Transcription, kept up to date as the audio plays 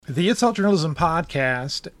The It's All Journalism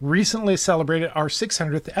podcast recently celebrated our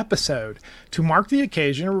 600th episode. To mark the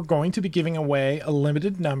occasion, we're going to be giving away a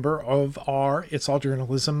limited number of our It's All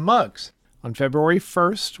Journalism mugs. On February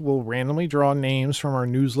 1st, we'll randomly draw names from our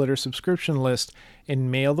newsletter subscription list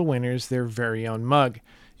and mail the winners their very own mug.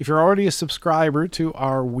 If you're already a subscriber to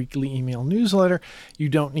our weekly email newsletter, you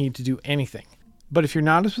don't need to do anything. But if you're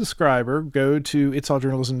not a subscriber, go to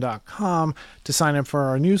itsalljournalism.com to sign up for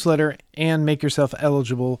our newsletter and make yourself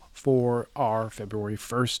eligible for our February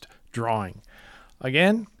 1st drawing.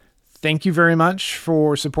 Again, thank you very much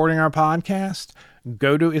for supporting our podcast.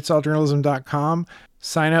 Go to itsalljournalism.com,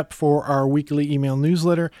 sign up for our weekly email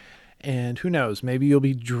newsletter, and who knows, maybe you'll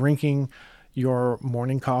be drinking your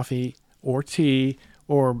morning coffee or tea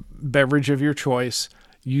or beverage of your choice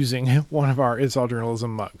using one of our It's All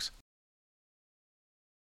Journalism mugs.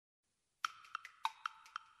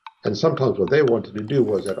 And sometimes what they wanted to do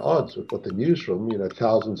was at odds with what the newsroom,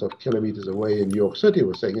 thousands of kilometers away in New York City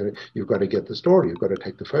was saying, you've got to get the story, you've got to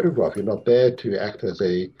take the photograph. You're not there to act as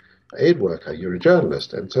a aid worker, you're a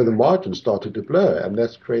journalist. And so the margins started to blur, and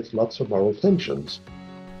that creates lots of moral tensions.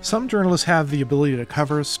 Some journalists have the ability to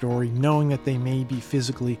cover a story knowing that they may be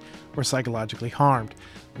physically or psychologically harmed.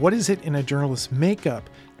 What is it in a journalist's makeup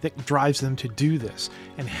that drives them to do this?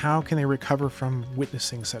 And how can they recover from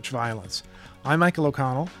witnessing such violence? I'm Michael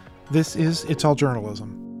O'Connell. This is It's All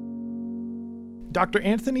Journalism. Dr.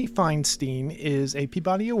 Anthony Feinstein is a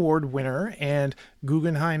Peabody Award winner and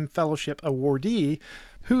Guggenheim Fellowship awardee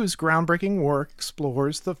whose groundbreaking work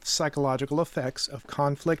explores the psychological effects of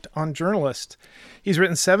conflict on journalists. He's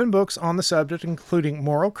written 7 books on the subject, including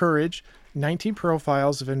Moral Courage, 19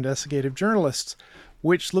 Profiles of Investigative Journalists,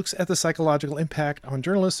 which looks at the psychological impact on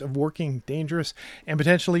journalists of working dangerous and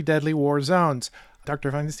potentially deadly war zones. Dr.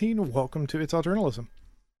 Feinstein, welcome to It's All Journalism.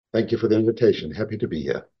 Thank you for the invitation. Happy to be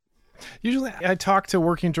here. Usually I talk to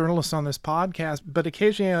working journalists on this podcast, but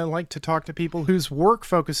occasionally I like to talk to people whose work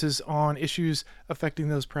focuses on issues affecting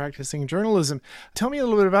those practicing journalism. Tell me a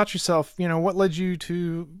little bit about yourself. What led you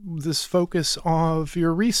to this focus of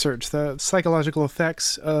your research, the psychological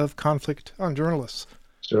effects of conflict on journalists?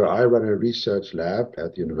 So I run a research lab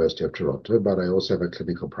at the University of Toronto, but I also have a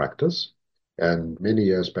clinical practice. And many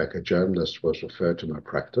years back, a journalist was referred to my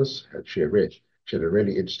practice at Shearage. She had a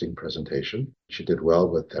really interesting presentation. She did well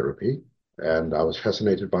with therapy, and I was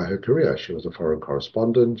fascinated by her career. She was a foreign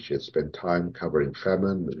correspondent. She had spent time covering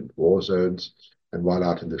famine and war zones, and while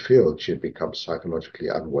out in the field, she had become psychologically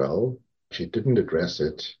unwell. She didn't address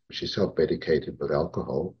it. She self-medicated with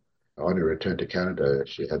alcohol. On her return to Canada,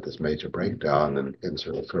 she had this major breakdown and hence a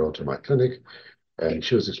referral to my clinic. And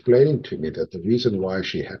she was explaining to me that the reason why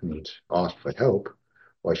she hadn't asked for help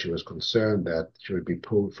was she was concerned that she would be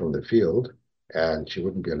pulled from the field and she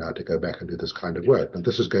wouldn't be allowed to go back and do this kind of work. And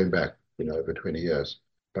this is going back, over 20 years.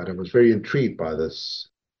 But I was very intrigued by this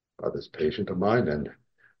patient of mine and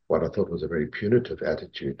what I thought was a very punitive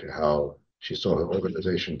attitude to how she saw her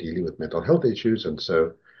organization dealing with mental health issues. And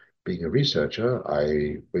so, being a researcher,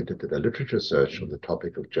 I went and did a literature search on the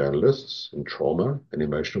topic of journalists and trauma and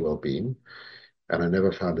emotional well-being. And I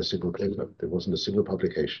never found a single paper. There wasn't a single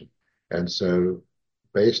publication. And so,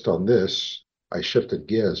 based on this, I shifted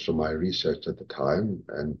gears from my research at the time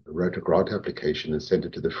and wrote a grant application and sent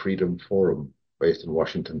it to the Freedom Forum based in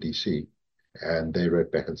Washington, D.C. And they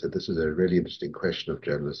wrote back and said, this is a really interesting question of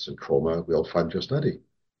journalists and trauma. We'll fund your study.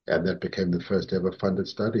 And that became the first ever funded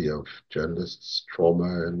study of journalists,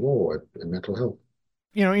 trauma, and war and mental health.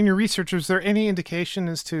 In your research, is there any indication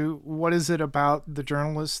as to what is it about the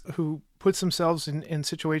journalists who puts themselves in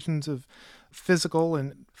situations of physical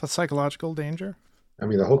and psychological danger?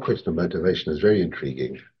 The whole question of motivation is very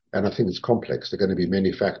intriguing, and I think it's complex. There are going to be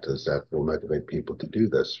many factors that will motivate people to do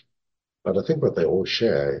this. But I think what they all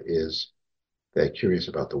share is they're curious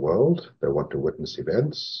about the world, they want to witness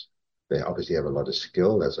events, they obviously have a lot of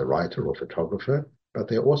skill as a writer or photographer, but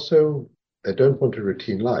they don't want a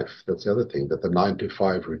routine life. That's the other thing, that the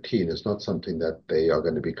 9-to-5 routine is not something that they are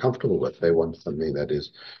going to be comfortable with. They want something that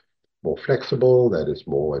is more flexible, that is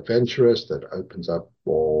more adventurous, that opens up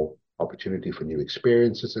more opportunity for new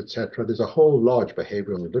experiences, etc. There's a whole large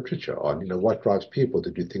behavioral literature on, what drives people to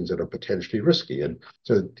do things that are potentially risky. And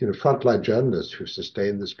so, frontline journalists who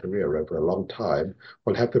sustain this career over a long time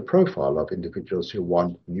will have the profile of individuals who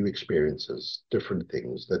want new experiences, different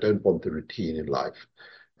things. They don't want the routine in life.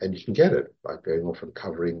 And you can get it by going off and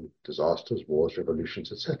covering disasters, wars,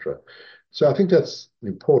 revolutions, etc. So I think that's an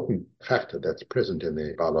important factor that's present in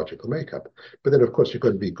their biological makeup. But then, of course, you've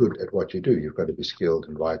got to be good at what you do. You've got to be skilled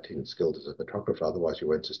in writing and skilled as a photographer. Otherwise, you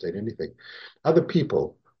won't sustain anything. Other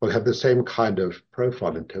people will have the same kind of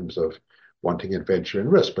profile in terms of wanting adventure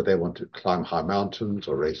and risk, but they want to climb high mountains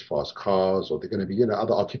or race fast cars, or they're going to be,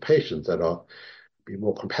 other occupations that are be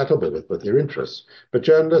more compatible with their interests. But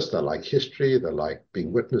journalists, they like history, they like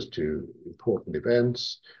being witness to important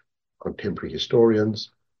events, contemporary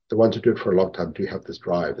historians. The ones who do it for a long time do have this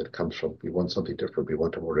drive that comes from, we want something different, we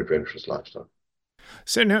want a more adventurous lifestyle.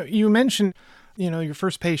 So now you mentioned, your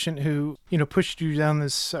first patient who, pushed you down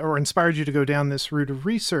this or inspired you to go down this route of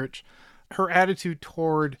research. Her attitude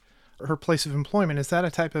toward her place of employment, is that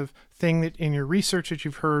a type of thing that in your research that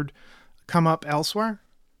you've heard come up elsewhere?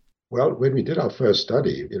 Well, when we did our first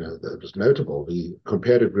study, that was notable. We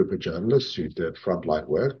compared a group of journalists who did frontline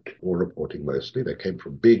work, war reporting mostly. They came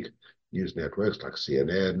from big news networks like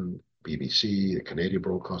CNN, BBC, the Canadian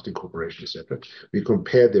Broadcasting Corporation, etc. We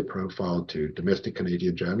compared their profile to domestic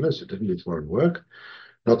Canadian journalists who didn't do foreign work.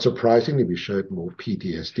 Not surprisingly, we showed more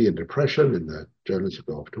PTSD and depression in the journalists who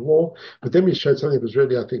go off to war. But then we showed something that was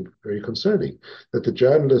really, I think, very concerning, that the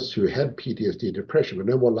journalists who had PTSD and depression were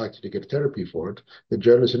no more likely to get therapy for it than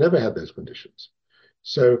journalists who never had those conditions.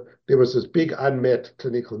 So there was this big unmet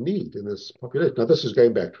clinical need in this population. Now, this is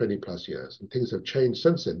going back 20 plus years, and things have changed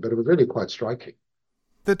since then, but it was really quite striking.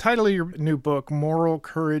 The title of your new book, Moral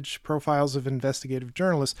Courage, Profiles of Investigative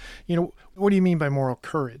Journalists, what do you mean by moral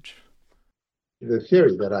courage? The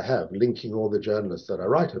theory that I have linking all the journalists that I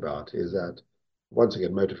write about is that, once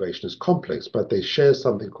again, motivation is complex, but they share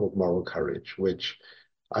something called moral courage, which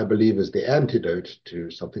I believe is the antidote to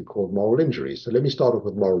something called moral injury. So let me start off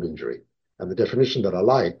with moral injury. And the definition that I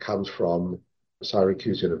like comes from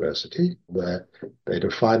Syracuse University, where they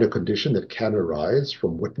define a condition that can arise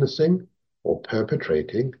from witnessing or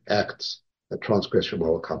perpetrating acts that transgress your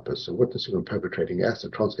moral compass. So witnessing or perpetrating acts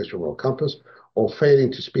that transgress your moral compass, or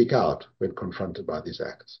failing to speak out when confronted by these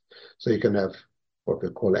acts. So you can have what we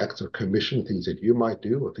call acts of commission, things that you might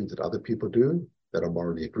do or things that other people do that are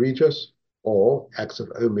morally egregious, or acts of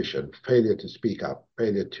omission, failure to speak up,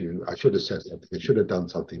 failure to, I should have said something, I should have done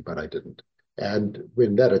something, but I didn't. And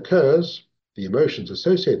when that occurs, the emotions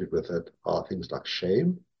associated with it are things like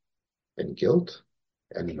shame and guilt,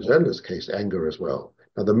 and in the journalist's case, anger as well.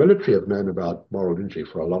 Now, the military have known about moral injury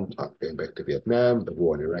for a long time, going back to Vietnam, the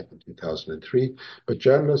war in Iraq in 2003, but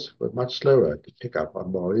journalists were much slower to pick up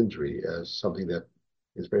on moral injury as something that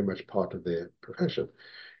is very much part of their profession.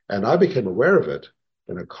 And I became aware of it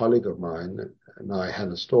when a colleague of mine and I,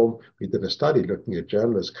 Hannah Storm, we did a study looking at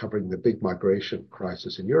journalists covering the big migration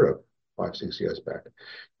crisis in Europe 5-6 years back.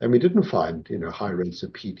 And we didn't find, high rates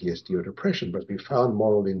of PTSD or depression, but we found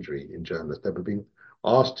moral injury in journalists that were being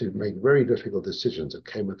asked to make very difficult decisions that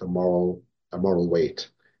came with a moral weight.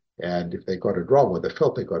 And if they got it wrong, or they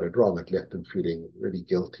felt they got it wrong, it left them feeling really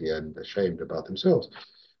guilty and ashamed about themselves.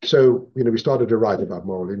 So, we started to write about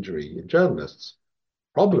moral injury in journalists.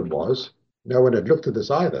 Problem was, no one had looked at this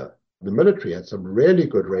either. The military had some really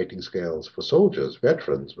good rating scales for soldiers,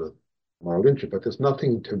 veterans with moral injury, but there's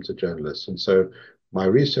nothing in terms of journalists. And so my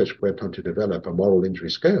research went on to develop a moral injury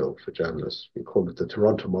scale for journalists. We call it the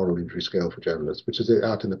Toronto Moral Injury Scale for Journalists, which is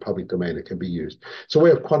out in the public domain. It can be used. It's a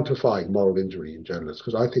way of quantifying moral injury in journalists,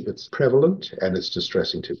 because I think it's prevalent and it's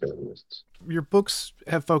distressing to journalists. Your books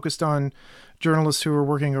have focused on journalists who are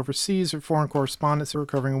working overseas or foreign correspondents who are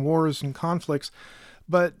covering wars and conflicts.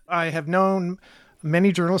 But I have known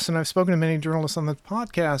many journalists, and I've spoken to many journalists on the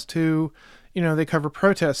podcast who, they cover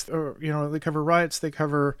protests or, they cover riots, they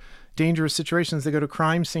cover dangerous situations, they go to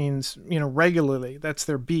crime scenes, regularly. That's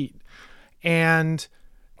their beat. And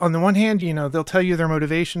on the one hand, they'll tell you their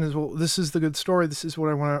motivation is, well, this is the good story. This is what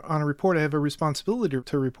I want to report. I have a responsibility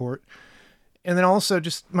to report. And then also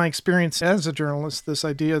just my experience as a journalist, this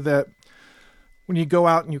idea that when you go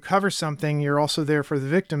out and you cover something, you're also there for the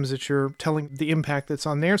victims, that you're telling the impact that's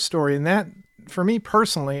on their story. And that, for me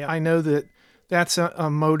personally, I know that that's a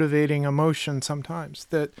motivating emotion sometimes,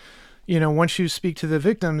 that, once you speak to the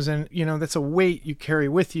victims and, that's a weight you carry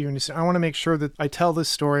with you. And you say, I want to make sure that I tell this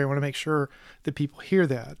story. I want to make sure that people hear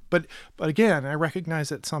that. But again, I recognize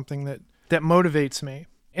that's something that motivates me.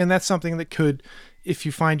 And that's something that could, if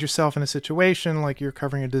you find yourself in a situation like you're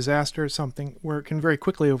covering a disaster or something where it can very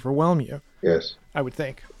quickly overwhelm you. Yes. I would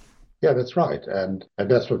think. Yeah, that's right. And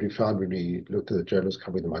that's what we found when we looked at the journalists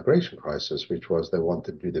covering the migration crisis, which was they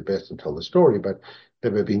wanted to do their best and tell the story, but they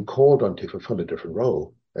were being called on to fulfill a different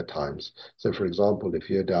role at times. So, for example, if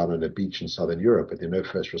you're down on a beach in Southern Europe and there are no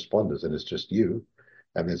first responders and it's just you,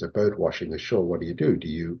 and there's a boat washing ashore, what do you do? Do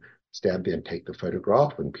you stand there and take the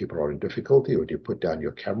photograph when people are in difficulty, or do you put down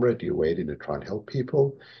your camera? Do you wade in and try and help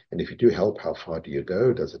people? And if you do help, how far do you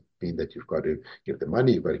go? Does it mean that you've got to give them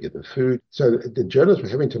money, you've got to give them food? So the journalists were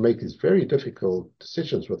having to make these very difficult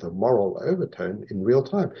decisions with a moral overtone in real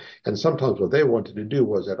time. And sometimes what they wanted to do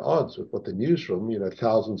was at odds with what the newsroom,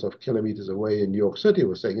 thousands of kilometers away in New York City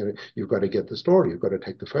was saying, you've got to get the story, you've got to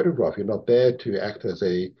take the photograph. You're not there to act as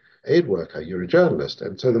a aid worker, you're a journalist.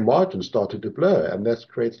 And so the margins started to blur, and that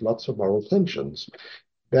creates lots of moral tensions.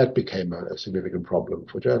 That became a significant problem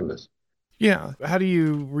for journalists. Yeah. How do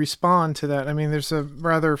you respond to that? I mean, there's a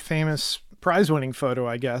rather famous prize-winning photo,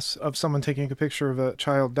 I guess, of someone taking a picture of a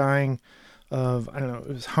child dying of, I don't know,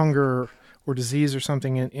 it was hunger or disease or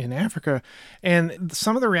something in Africa. And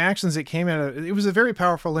some of the reactions that came out of it, it was a very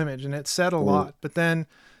powerful image and it said a lot. But then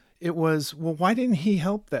it was, well, why didn't he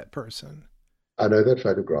help that person? I know that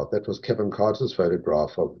photograph. That was Kevin Carter's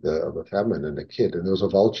photograph of a famine and a kid, and there was a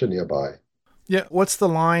vulture nearby. Yeah. What's the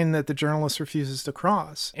line that the journalist refuses to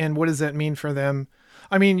cross? And what does that mean for them?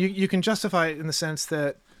 I mean, you can justify it in the sense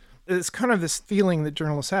that it's kind of this feeling that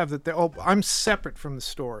journalists have that I'm separate from the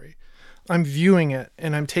story. I'm viewing it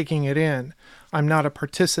and I'm taking it in. I'm not a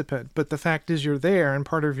participant. But the fact is you're there, and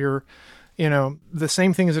part of your, the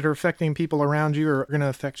same things that are affecting people around you are going to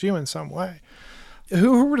affect you in some way.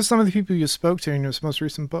 Who were some of the people you spoke to in your most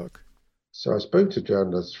recent book? So I spoke to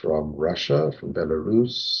journalists from Russia, from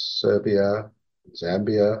Belarus, Serbia,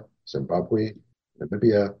 Zambia, Zimbabwe,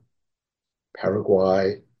 Namibia,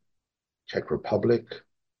 Paraguay, Czech Republic,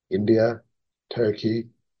 India, Turkey,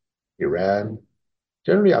 Iran.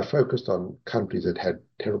 Generally, I focused on countries that had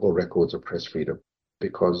terrible records of press freedom,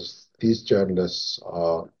 because these journalists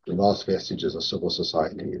are the last vestiges of civil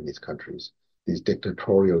society in these countries. These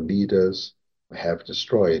dictatorial leaders have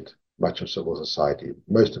destroyed much of civil society,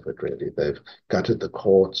 most of it really. They've gutted the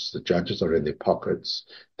courts, the judges are in their pockets,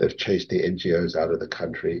 they've chased the NGOs out of the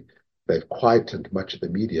country, they've quietened much of the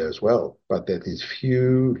media as well. But there are these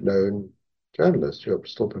few lone journalists who are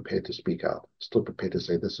still prepared to speak out, still prepared to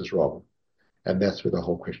say this is wrong. And that's where the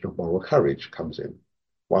whole question of moral courage comes in.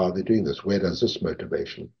 Why are they doing this? Where does this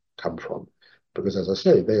motivation come from? Because, as I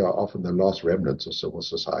say, they are often the last remnants of civil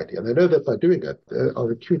society. And they know that by doing it, they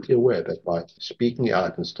are acutely aware that by speaking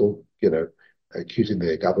out and still, accusing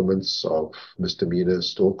their governments of misdemeanors,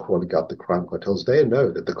 still calling out the crime cartels, they know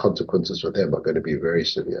that the consequences for them are going to be very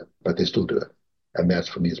severe, but they still do it. And that's,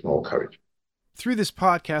 for me, is moral courage. Through this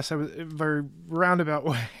podcast, I was a very roundabout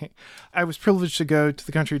way. I was privileged to go to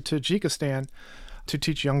the country Tajikistan to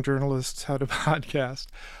teach young journalists how to podcast.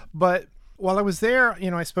 But while I was there,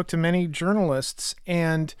 I spoke to many journalists,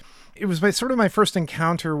 and it was sort of my first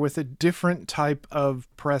encounter with a different type of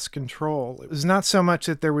press control. It was not so much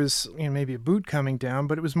that there was maybe a boot coming down,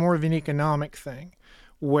 but it was more of an economic thing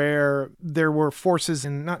where there were forces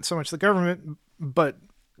in not so much the government, but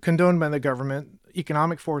condoned by the government,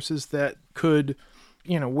 economic forces that could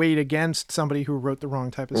weighed against somebody who wrote the wrong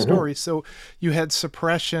type of story. So you had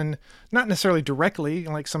suppression, not necessarily directly,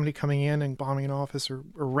 like somebody coming in and bombing an office or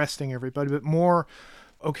arresting everybody, but more,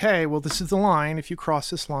 okay, well, this is the line. If you cross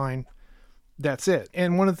this line, that's it.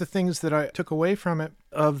 And one of the things that I took away from it,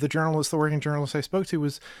 of the working journalists I spoke to,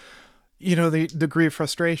 was, the degree of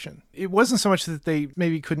frustration. It wasn't so much that they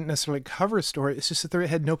maybe couldn't necessarily cover a story. It's just that they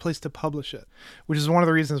had no place to publish it, which is one of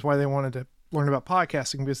the reasons why they wanted to learn about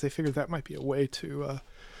podcasting, because they figured that might be a way to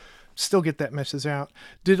still get that message out.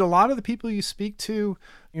 Did a lot of the people you speak to,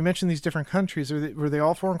 you mentioned these different countries, were they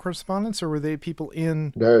all foreign correspondents, or were they people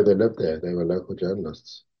in? No, they lived there. They were local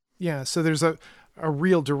journalists. Yeah, so there's a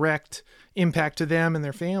real direct impact to them and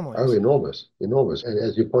their families. Oh, enormous, enormous. And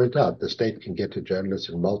as you point out, the state can get to journalists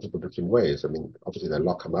in multiple different ways. I mean, obviously they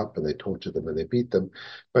lock them up and they torture them and they beat them,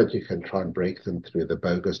 but you can try and break them through the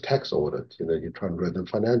bogus tax audit. You try and ruin them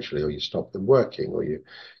financially, or you stop them working,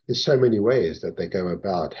 there's so many ways that they go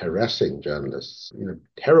about harassing journalists,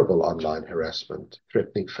 terrible online harassment,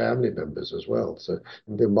 threatening family members as well. So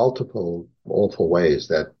there are multiple awful ways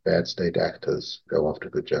that bad state actors go after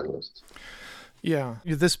good journalists. Yeah.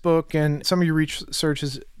 This book and some of your research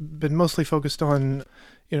has been mostly focused on,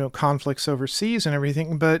 conflicts overseas and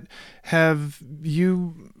everything, but have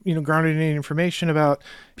you, garnered any information about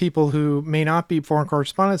people who may not be foreign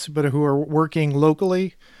correspondents, but who are working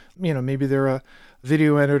locally? Maybe they're a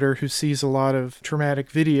video editor who sees a lot of traumatic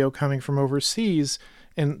video coming from overseas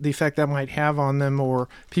and the effect that might have on them, or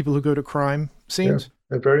people who go to crime scenes?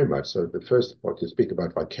 Yeah, very much. So the first part, you speak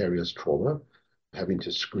about vicarious trauma, having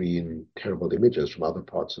to screen terrible images from other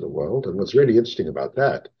parts of the world. And what's really interesting about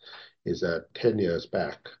that is that 10 years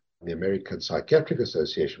back, the American Psychiatric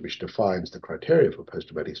Association, which defines the criteria for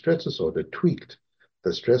post-traumatic stress disorder, tweaked the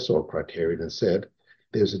stressor criterion and said,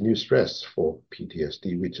 there's a new stress for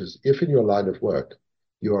PTSD, which is if in your line of work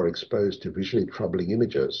you are exposed to visually troubling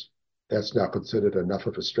images, that's now considered enough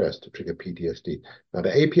of a stress to trigger PTSD. Now,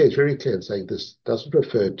 the APA is very clear in saying this doesn't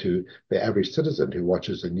refer to the average citizen who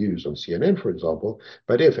watches the news on CNN, for example,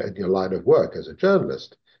 but if in your line of work as a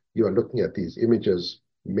journalist, you are looking at these images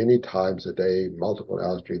many times a day, multiple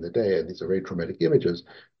hours during the day, and these are very traumatic images,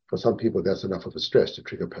 for some people, that's enough of a stress to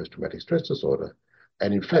trigger post-traumatic stress disorder.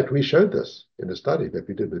 And in fact, we showed this in a study that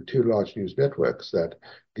we did with two large news networks, that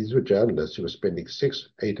these were journalists who were spending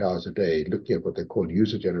 6-8 hours a day looking at what they call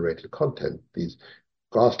user-generated content, these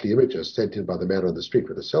ghastly images sent in by the man on the street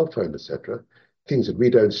with a cell phone, etc., things that we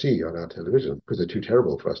don't see on our television because they're too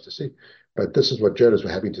terrible for us to see. But this is what journalists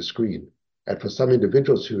were having to screen. And for some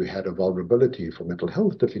individuals who had a vulnerability for mental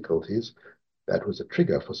health difficulties, that was a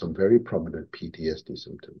trigger for some very prominent PTSD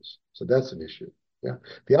symptoms. So that's an issue. Yeah.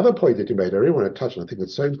 The other point that you made, I really want to touch on, I think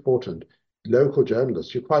it's so important. Local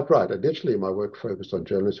journalists, you're quite right. Initially, my work focused on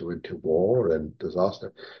journalists who went to war and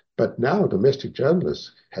disaster. But now domestic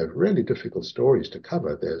journalists have really difficult stories to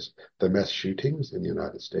cover. There's the mass shootings in the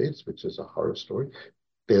United States, which is a horror story.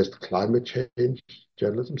 There's climate change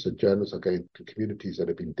journalism. So journalists are going to communities that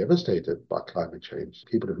have been devastated by climate change.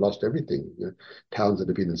 People have lost everything, towns that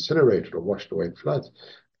have been incinerated or washed away in floods.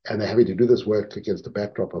 And they're having to do this work against the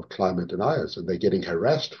backdrop of climate deniers, and they're getting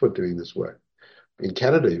harassed for doing this work. In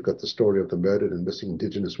Canada, you've got the story of the murdered and missing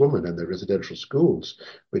Indigenous woman and the residential schools,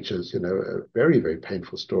 which is, a very, very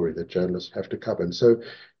painful story that journalists have to cover. And so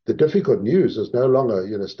the difficult news is no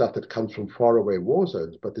longer, stuff that comes from faraway war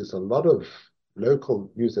zones, but there's a lot of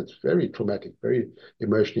local news that's very traumatic, very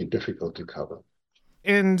emotionally difficult to cover.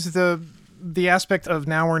 And the aspect of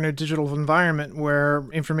now we're in a digital environment where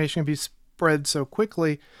information can be spread so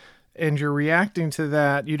quickly and you're reacting to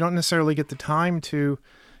that, you don't necessarily get the time to,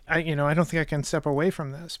 I don't think I can step away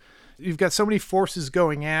from this. You've got so many forces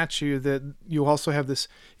going at you that you also have this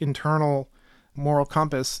internal moral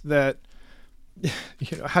compass that,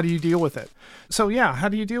 how do you deal with it? So yeah, how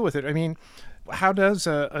do you deal with it? I mean, how does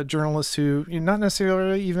a journalist who, not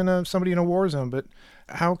necessarily even somebody in a war zone, but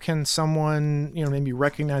how can someone, maybe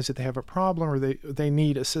recognize that they have a problem or they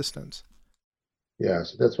need assistance? Yeah,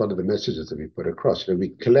 so that's one of the messages that we put across. We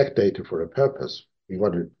collect data for a purpose. We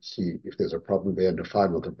want to see if there's a problem there and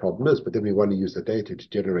define what the problem is, but then we want to use the data to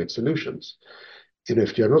generate solutions.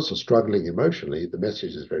 If journalists are struggling emotionally, the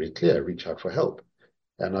message is very clear: reach out for help.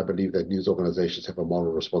 And I believe that news organizations have a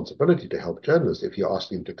moral responsibility to help journalists if you're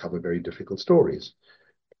asking them to cover very difficult stories.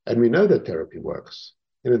 And we know that therapy works.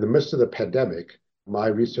 In the midst of the pandemic, my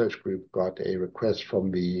research group got a request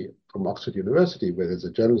from Oxford University, where there's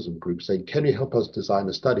a journalism group, saying, can you help us design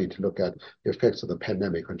a study to look at the effects of the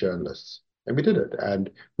pandemic on journalists? And we did it.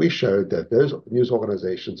 And we showed that those news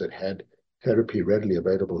organizations that had therapy readily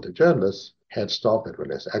available to journalists had staff that were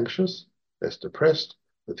less anxious, less depressed,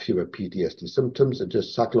 with fewer PTSD symptoms, and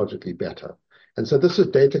just psychologically better. And so this is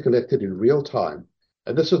data collected in real time.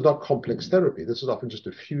 And this is not complex therapy. This is often just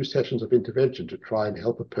a few sessions of intervention to try and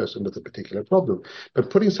help a person with a particular problem. But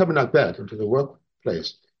putting something like that into the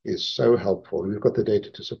workplace is so helpful. We've got the data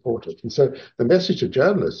to support it. And so the message to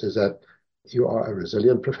journalists is that you are a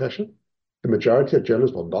resilient profession. The majority of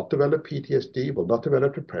journalists will not develop PTSD, will not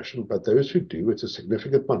develop depression, but those who do, it's a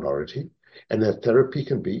significant minority, and that therapy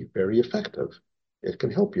can be very effective. It can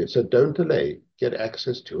help you. So don't delay. Get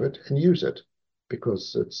access to it and use it,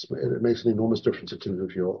 because it makes an enormous difference in terms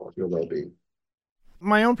of your well-being.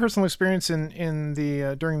 My own personal experience in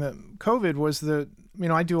the during the COVID was that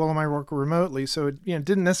I do all of my work remotely, so it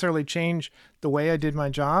didn't necessarily change the way I did my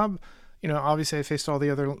job. Obviously I faced all the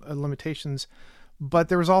other limitations, but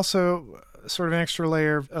there was also sort of an extra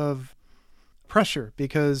layer of pressure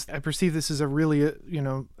because I perceive this as a really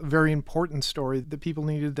very important story that people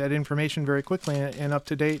needed that information very quickly and up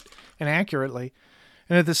to date and accurately.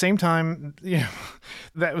 And at the same time,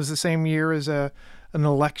 that was the same year as an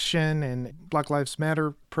election and Black Lives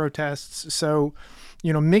Matter protests. So,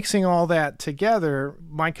 mixing all that together,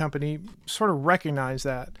 my company sort of recognized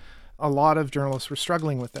that a lot of journalists were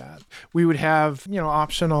struggling with that. We would have,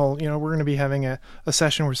 optional, we're going to be having a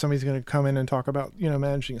session where somebody's going to come in and talk about,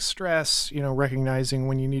 managing stress, recognizing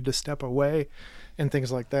when you need to step away and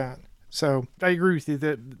things like that. So I agree with you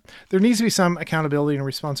that there needs to be some accountability and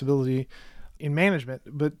responsibility in management,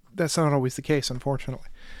 but that's not always the case, unfortunately.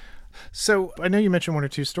 So I know you mentioned one or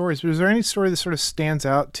two stories, but is there any story that sort of stands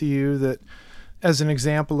out to you that as an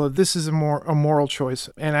example of this is a moral choice,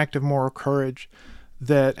 an act of moral courage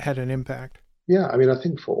that had an impact? Yeah, I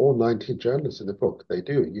think for all 19 journalists in the book, they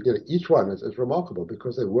do. Each one is remarkable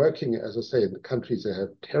because they're working, as I say, in countries that have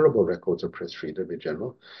terrible records of press freedom in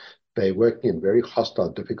general. They're working in very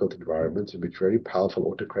hostile, difficult environments in which very powerful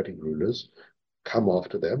autocratic rulers come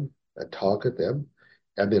after them and target them,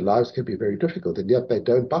 and their lives can be very difficult, and yet they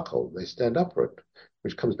don't buckle. They stand up for it,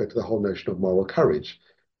 which comes back to the whole notion of moral courage.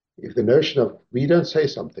 If the notion of we don't say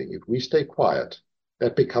something, if we stay quiet,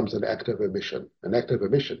 that becomes an act of omission. An act of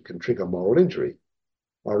omission can trigger moral injury.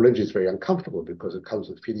 Moral injury is very uncomfortable because it comes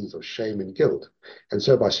with feelings of shame and guilt. And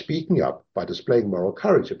so by speaking up, by displaying moral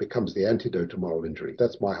courage, it becomes the antidote to moral injury.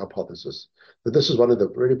 That's my hypothesis, that this is one of the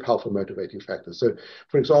really powerful motivating factors. So,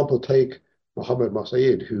 for example, take Mohammad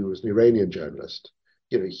Mosaid, who was an Iranian journalist.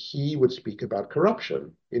 He would speak about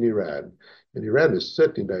corruption in Iran. And Iran is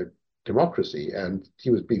certainly no democracy, and he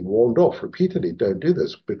was being warned off repeatedly, don't do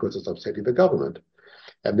this because it's upsetting the government.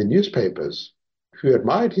 And the newspapers who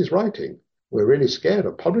admired his writing were really scared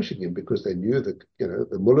of publishing him because they knew that,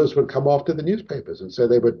 the mullahs would come after the newspapers. And so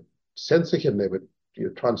they would censor him. They would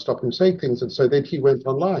try and stop him saying things. And so then he went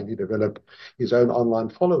online. He developed his own online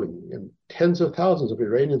following. And tens of thousands of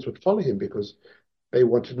Iranians would follow him because they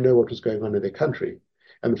wanted to know what was going on in their country.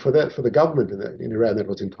 And for the government in Iran, that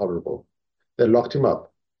was intolerable. They locked him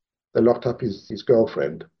up. They locked up his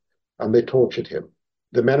girlfriend, and they tortured him.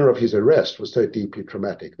 The manner of his arrest was so deeply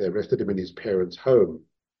traumatic. They arrested him in his parents' home.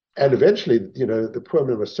 And eventually, the poor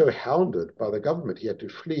man was so hounded by the government, he had to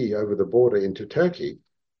flee over the border into Turkey,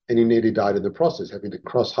 and he nearly died in the process, having to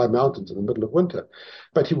cross high mountains in the middle of winter.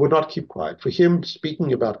 But he would not keep quiet. For him,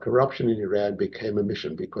 speaking about corruption in Iran became a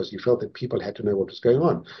mission because he felt that people had to know what was going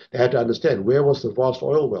on. They had to understand where was the vast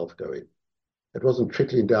oil wealth going. It wasn't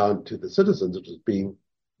trickling down to the citizens. It was being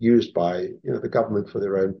used by the government for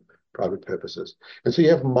their own private purposes. And so you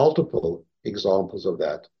have multiple examples of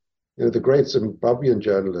that. The great Zimbabwean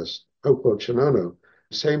journalist, Opo Chinono,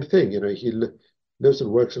 same thing. He lives and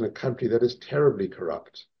works in a country that is terribly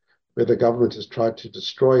corrupt, where the government has tried to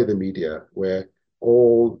destroy the media, where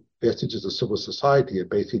all vestiges of civil society have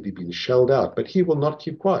basically been shelled out. But he will not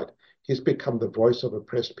keep quiet. He's become the voice of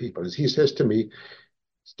oppressed people. As he says to me,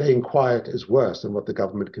 staying quiet is worse than what the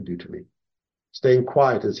government can do to me. Staying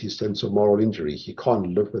quiet is his sense of moral injury. He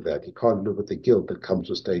can't live with that. He can't live with the guilt that comes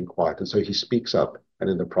with staying quiet. And so he speaks up. And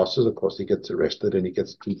in the process, of course, he gets arrested and he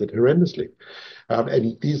gets treated horrendously.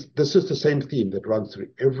 This is the same theme that runs through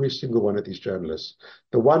every single one of these journalists.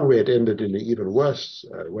 The one where it ended in an even worse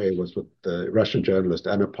way was with the Russian journalist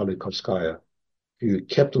Anna Politkovskaya, who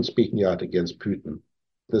kept on speaking out against Putin.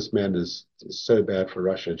 This man is so bad for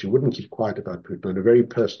Russia. She wouldn't keep quiet about Putin on a very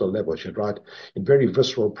personal level. She'd write in very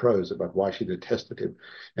visceral prose about why she detested him.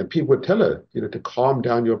 And people would tell her, to calm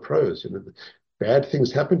down your prose. Bad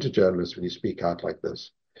things happen to journalists when you speak out like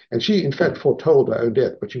this. And she, in fact, foretold her own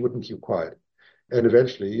death, but she wouldn't keep quiet. And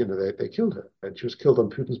eventually, they killed her. And she was killed on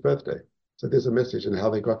Putin's birthday. So there's a message in how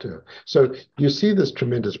they got to her. So you see this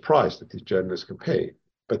tremendous price that these journalists can pay.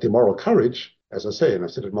 But their moral courage, as I say, and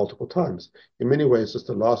I've said it multiple times, in many ways, it's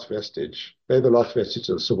the last vestige. They're the last vestige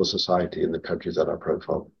of civil society in the countries that I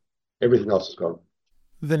profile. Everything else is gone.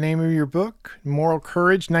 The name of your book, Moral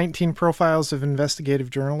Courage, 19 Profiles of Investigative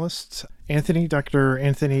Journalists. Dr.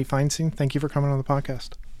 Anthony Feinstein, thank you for coming on the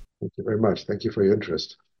podcast. Thank you very much. Thank you for your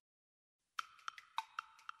interest.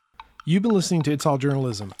 You've been listening to It's All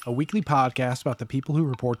Journalism, a weekly podcast about the people who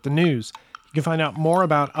report the news. You can find out more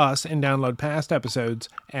about us and download past episodes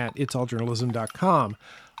at itsalljournalism.com.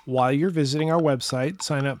 While you're visiting our website,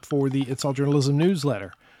 sign up for the It's All Journalism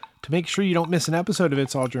newsletter. To make sure you don't miss an episode of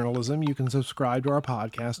It's All Journalism, you can subscribe to our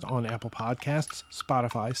podcast on Apple Podcasts,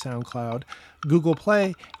 Spotify, SoundCloud, Google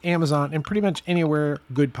Play, Amazon, and pretty much anywhere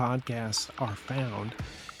good podcasts are found.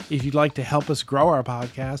 If you'd like to help us grow our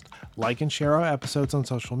podcast, like and share our episodes on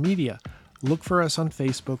social media. Look for us on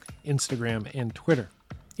Facebook, Instagram, and Twitter.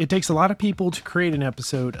 It takes a lot of people to create an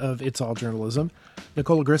episode of It's All Journalism.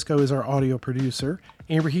 Nicola Grisco is our audio producer.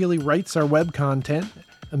 Amber Healy writes our web content.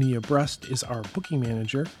 Amelia Brust is our booking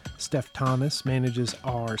manager. Steph Thomas manages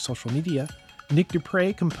our social media. Nick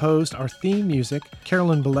Dupre composed our theme music.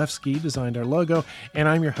 Carolyn Belewski designed our logo. And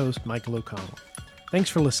I'm your host, Michael O'Connell. Thanks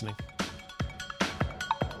for listening.